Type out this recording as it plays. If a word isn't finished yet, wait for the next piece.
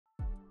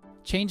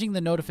Changing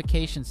the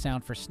notification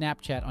sound for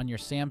Snapchat on your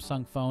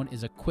Samsung phone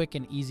is a quick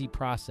and easy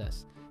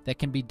process that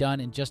can be done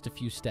in just a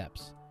few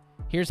steps.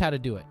 Here's how to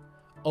do it.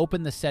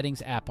 Open the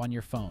Settings app on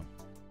your phone.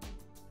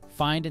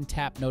 Find and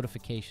tap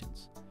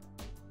Notifications.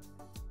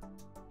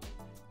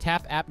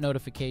 Tap App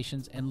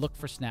Notifications and look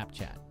for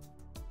Snapchat.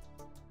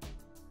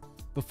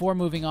 Before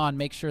moving on,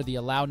 make sure the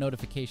Allow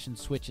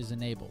Notifications switch is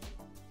enabled.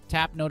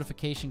 Tap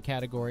Notification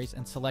Categories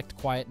and select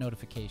Quiet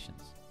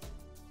Notifications.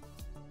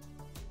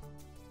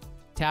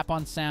 Tap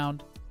on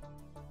Sound,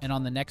 and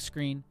on the next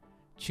screen,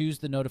 choose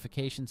the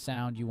notification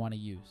sound you want to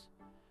use.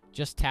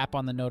 Just tap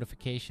on the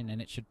notification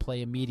and it should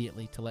play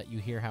immediately to let you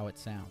hear how it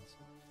sounds.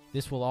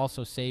 This will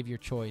also save your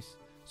choice,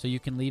 so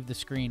you can leave the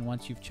screen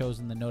once you've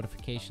chosen the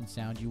notification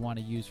sound you want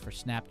to use for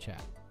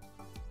Snapchat.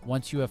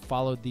 Once you have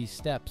followed these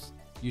steps,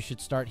 you should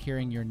start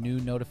hearing your new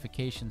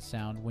notification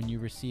sound when you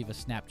receive a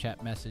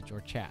Snapchat message or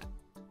chat.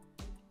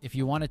 If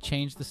you want to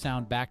change the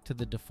sound back to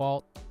the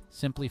default,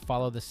 simply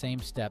follow the same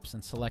steps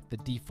and select the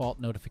default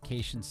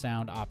notification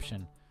sound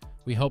option.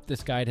 We hope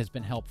this guide has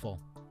been helpful.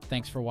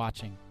 Thanks for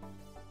watching.